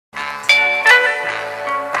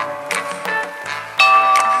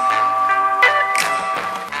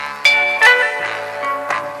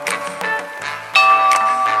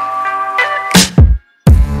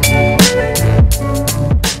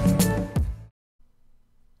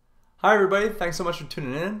Hi everybody, thanks so much for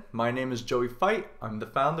tuning in. My name is Joey Fight. I'm the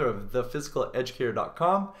founder of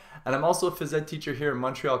thephysicaleducator.com, and I'm also a phys ed teacher here in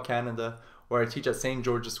Montreal, Canada, where I teach at St.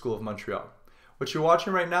 George's School of Montreal. What you're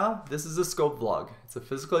watching right now, this is a Scope vlog. It's a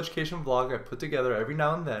physical education vlog I put together every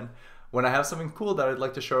now and then when I have something cool that I'd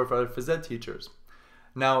like to share with other phys ed teachers.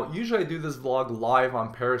 Now, usually I do this vlog live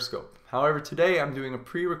on Periscope. However, today I'm doing a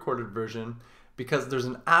pre-recorded version because there's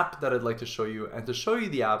an app that I'd like to show you, and to show you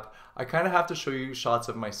the app, I kind of have to show you shots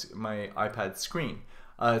of my iPad screen.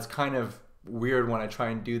 It's kind of weird when I try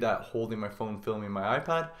and do that holding my phone filming my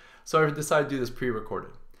iPad, so I decided to do this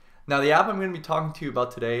pre-recorded. Now the app I'm going to be talking to you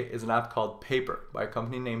about today is an app called Paper by a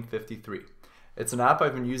company named 53. It's an app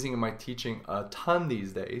I've been using in my teaching a ton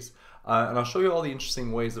these days, and I'll show you all the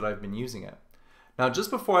interesting ways that I've been using it. Now just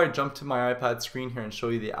before I jump to my iPad screen here and show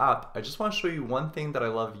you the app, I just want to show you one thing that I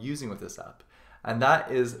love using with this app. And that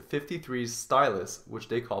is 53's stylus, which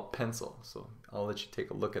they call Pencil. So I'll let you take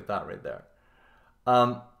a look at that right there.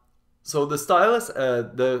 So the stylus,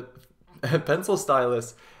 the Pencil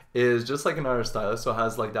stylus is just like another stylus. So it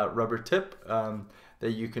has like that rubber tip that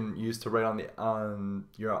you can use to write on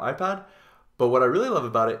your iPad. But what I really love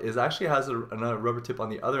about it is actually has another rubber tip on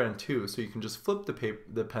the other end too. So you can just flip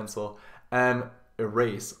the pencil and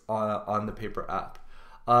erase on the Paper app.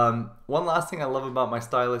 One last thing I love about my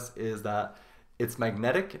stylus is that it's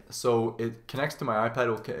magnetic, so it connects to my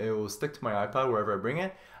iPad. It will stick to my iPad wherever I bring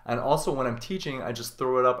it. And also when I'm teaching, I just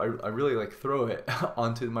throw it up. I really like throw it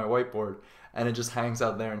onto my whiteboard, and it just hangs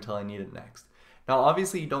out there until I need it next. Now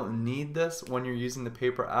obviously you don't need this when you're using the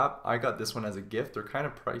Paper app. I got this one as a gift. They're kind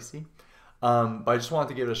of pricey, but I just wanted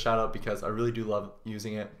to give it a shout out because I really do love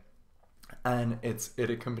using it, and it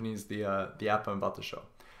accompanies the app I'm about to show.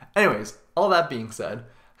 Anyways, all that being said,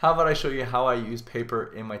 how about I show you how I use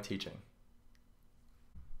Paper in my teaching.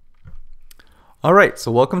 Alright,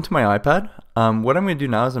 so welcome to my iPad. What I'm going to do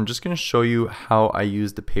now is I'm just going to show you how I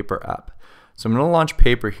use the Paper app. So I'm going to launch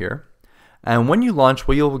Paper here. And when you launch,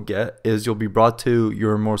 what you'll get is you'll be brought to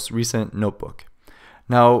your most recent notebook.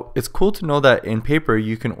 Now, it's cool to know that in Paper,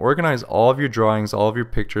 you can organize all of your drawings, all of your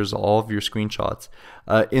pictures, all of your screenshots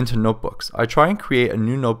into notebooks. I try and create a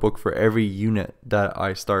new notebook for every unit that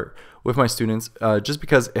I start with my students, just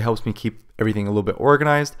because it helps me keep everything a little bit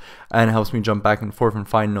organized and it helps me jump back and forth and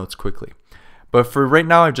find notes quickly. But for right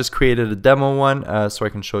now, I've just created a demo one so I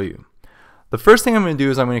can show you. The first thing I'm going to do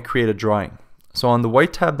is I'm going to create a drawing. So on the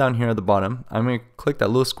white tab down here at the bottom, I'm going to click that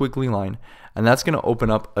little squiggly line, and that's going to open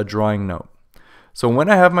up a drawing note. So when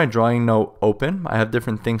I have my drawing note open, I have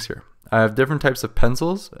different things here. I have different types of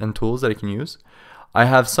pencils and tools that I can use. I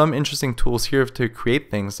have some interesting tools here to create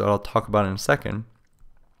things that I'll talk about in a second.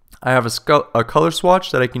 I have a color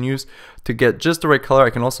swatch that I can use to get just the right color.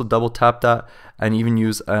 I can also double tap that and even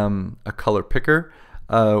use a color picker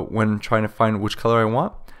when trying to find which color I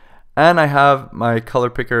want. And I have my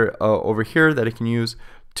color picker over here that I can use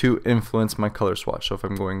to influence my color swatch. So if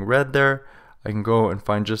I'm going red there, I can go and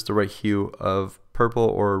find just the right hue of purple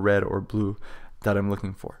or red or blue that I'm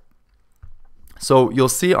looking for. So you'll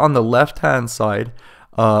see on the left hand side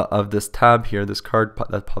of this tab here, this card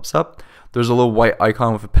that pops up, there's a little white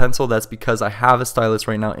icon with a pencil. That's because I have a stylus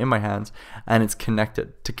right now in my hands and it's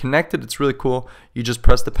connected. To connect it, it's really cool. You just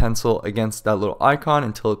press the pencil against that little icon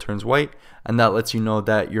until it turns white, and that lets you know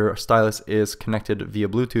that your stylus is connected via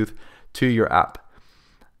Bluetooth to your app.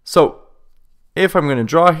 So if I'm going to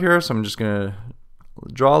draw here, so I'm just going to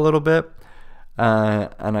draw a little bit,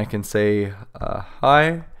 and I can say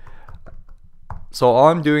hi. So all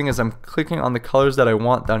I'm doing is I'm clicking on the colors that I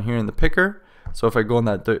want down here in the picker. So if I go in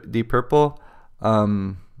that deep purple,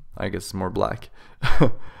 I guess it's more black.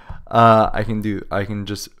 I can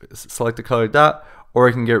just select the color like that, or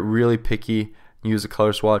I can get really picky and use a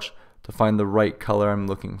color swatch to find the right color I'm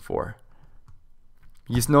looking for.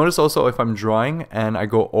 You notice also if I'm drawing and I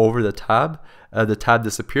go over the tab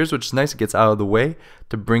disappears, which is nice. It gets out of the way.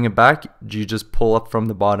 To bring it back, you just pull up from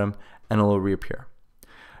the bottom and it'll reappear.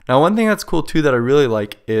 Now one thing that's cool too that I really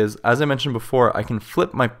like is, as I mentioned before, I can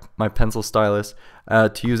flip my pencil stylus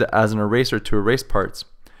to use it as an eraser to erase parts.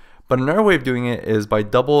 But another way of doing it is by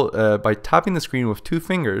tapping the screen with two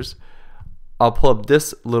fingers. I'll pull up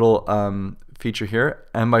this little feature here,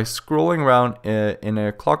 and by scrolling around in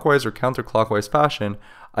a clockwise or counterclockwise fashion,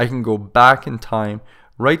 I can go back in time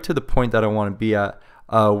right to the point that I want to be at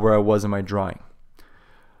where I was in my drawing.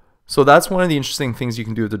 So that's one of the interesting things you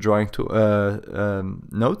can do with the drawing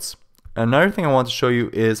notes. Another thing I want to show you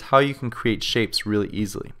is how you can create shapes really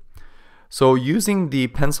easily. So using the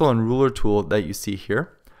pencil and ruler tool that you see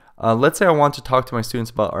here, let's say I want to talk to my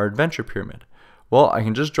students about our adventure pyramid. Well, I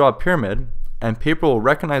can just draw a pyramid, and Paper will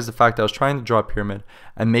recognize the fact that I was trying to draw a pyramid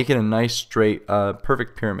and make it a nice, straight,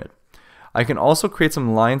 perfect pyramid. I can also create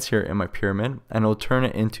some lines here in my pyramid, and it'll turn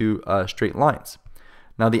it into straight lines.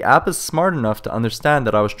 Now the app is smart enough to understand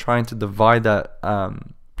that I was trying to divide that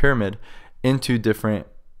pyramid into different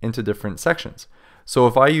sections. So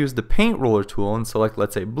if I use the paint roller tool and select,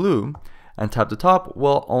 let's say, blue, and tap the top,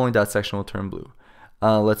 well, only that section will turn blue.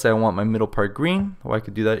 Let's say I want my middle part green, well, I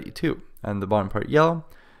could do that too, and the bottom part yellow.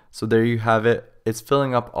 So there you have it. It's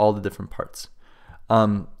filling up all the different parts.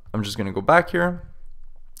 I'm just going to go back here.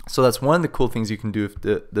 So that's one of the cool things you can do with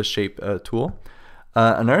the shape tool.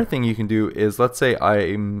 Another thing you can do is, let's say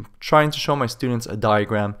I'm trying to show my students a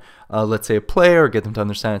diagram, let's say a play, or get them to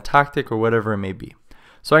understand a tactic or whatever it may be.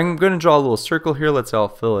 So I'm going to draw a little circle here. Let's say I'll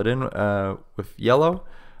fill it in with yellow.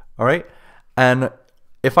 All right. And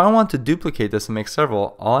if I want to duplicate this and make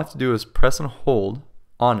several, all I have to do is press and hold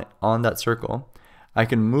on that circle. I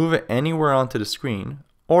can move it anywhere onto the screen,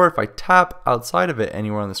 or if I tap outside of it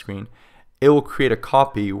anywhere on the screen, it will create a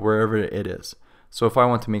copy wherever it is. So if I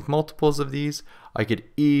want to make multiples of these, I could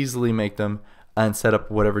easily make them and set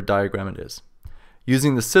up whatever diagram it is.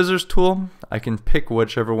 Using the scissors tool, I can pick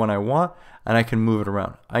whichever one I want and I can move it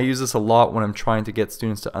around. I use this a lot when I'm trying to get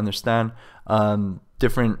students to understand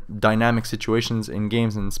different dynamic situations in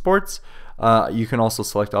games and sports. You can also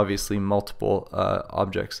select, obviously, multiple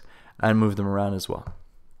objects and move them around as well.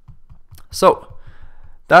 So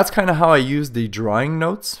that's kind of how I use the drawing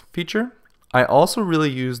notes feature. I also really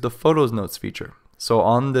use the photos notes feature. So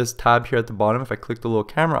on this tab here at the bottom, if I click the little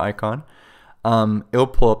camera icon, it'll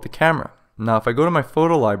pull up the camera. Now if I go to my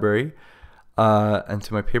photo library and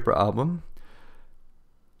to my paper album,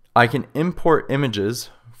 I can import images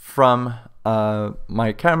from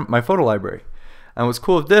my photo library. And what's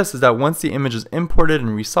cool with this is that once the image is imported and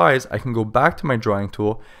resized, I can go back to my drawing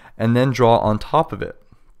tool and then draw on top of it.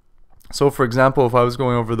 So for example, if I was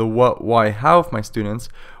going over the what, why, how with my students,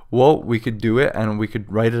 well, we could do it and we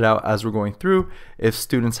could write it out as we're going through. If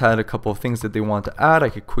students had a couple of things that they want to add, I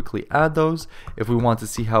could quickly add those. If we want to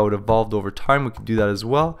see how it evolved over time, we could do that as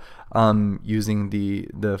well, using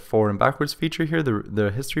the forward and backwards feature here,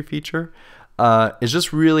 the history feature. It's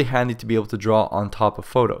just really handy to be able to draw on top of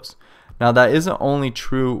photos. Now that isn't only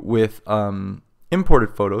true with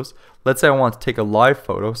imported photos. Let's say I want to take a live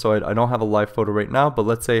photo. So I don't have a live photo right now, but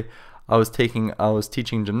let's say I was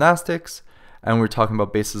teaching gymnastics and we're talking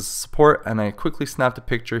about basis of support, and I quickly snapped a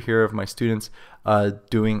picture here of my students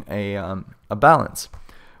doing a balance.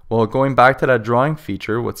 Well, going back to that drawing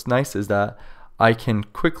feature, what's nice is that I can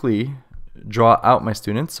quickly draw out my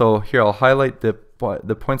students. So here I'll highlight the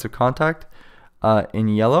points of contact in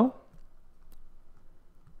yellow,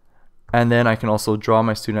 and then I can also draw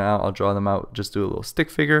my student out. I'll draw them out, just do a little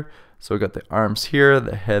stick figure. So we got the arms here,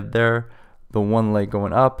 the head there, the one leg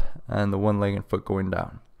going up, and the one leg and foot going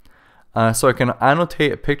down. So I can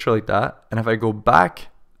annotate a picture like that, and if I go back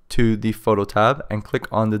to the photo tab and click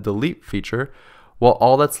on the delete feature, well,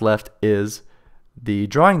 all that's left is the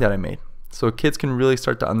drawing that I made. So kids can really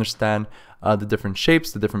start to understand the different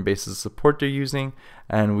shapes, the different bases of support they're using,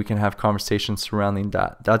 and we can have conversations surrounding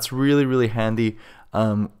that. That's really, really handy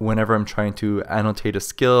whenever I'm trying to annotate a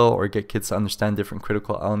skill or get kids to understand different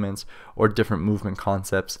critical elements or different movement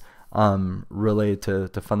concepts related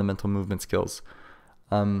to fundamental movement skills.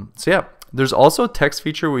 So yeah, there's also a text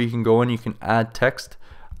feature where you can go and you can add text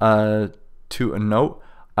to a note.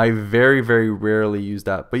 I very, very rarely use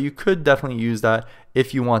that, but you could definitely use that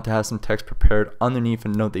if you want to have some text prepared underneath a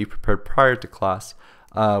note that you prepared prior to class,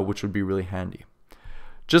 which would be really handy.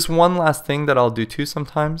 Just one last thing that I'll do too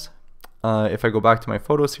sometimes, if I go back to my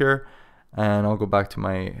photos here and I'll go back to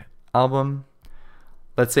my album.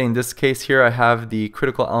 Let's say in this case here I have the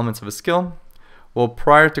critical elements of a skill. Well,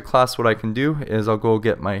 prior to class, what I can do is I'll go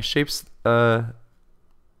get my shapes tool,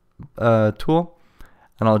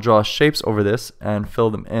 and I'll draw shapes over this and fill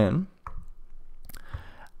them in.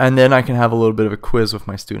 And then I can have a little bit of a quiz with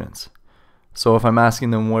my students. So if I'm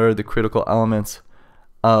asking them what are the critical elements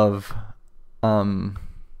of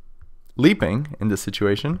leaping in this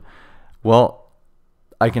situation, well,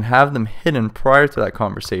 I can have them hidden prior to that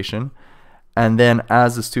conversation, and then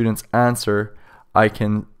as the students answer, I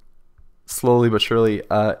can slowly but surely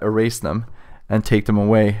erase them and take them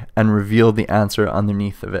away and reveal the answer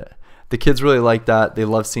underneath of it. The kids really like that. They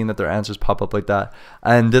love seeing that their answers pop up like that.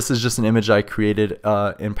 And this is just an image I created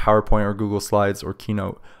in PowerPoint or Google Slides or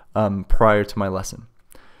Keynote prior to my lesson.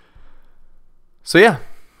 So yeah,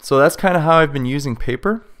 so that's kind of how I've been using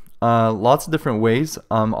Paper. Lots of different ways.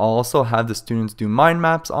 I'll also have the students do mind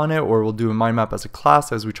maps on it, or we'll do a mind map as a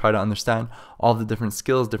class as we try to understand all the different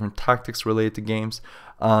skills, different tactics related to games.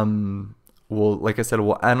 like I said,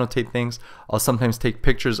 we'll annotate things. I'll sometimes take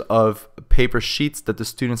pictures of paper sheets that the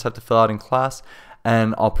students have to fill out in class,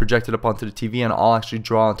 and I'll project it up onto the TV, and I'll actually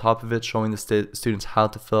draw on top of it, showing the students how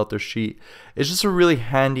to fill out their sheet. It's just a really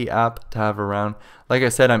handy app to have around. Like I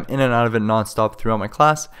said, I'm in and out of it nonstop throughout my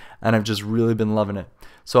class, and I've just really been loving it.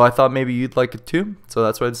 So I thought maybe you'd like it too, so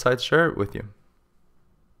that's why I decided to share it with you.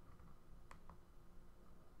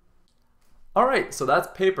 Alright, so that's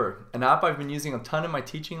Paper, an app I've been using a ton in my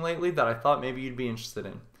teaching lately that I thought maybe you'd be interested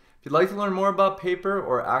in. If you'd like to learn more about Paper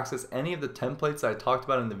or access any of the templates that I talked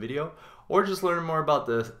about in the video, or just learn more about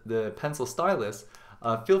the pencil stylus,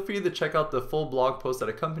 feel free to check out the full blog post that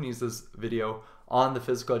accompanies this video on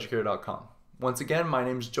thephysicaleducator.com. Once again, my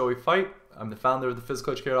name is Joey Feit. I'm the founder of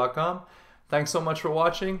thephysicaleducator.com. Thanks so much for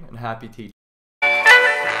watching, and happy teaching.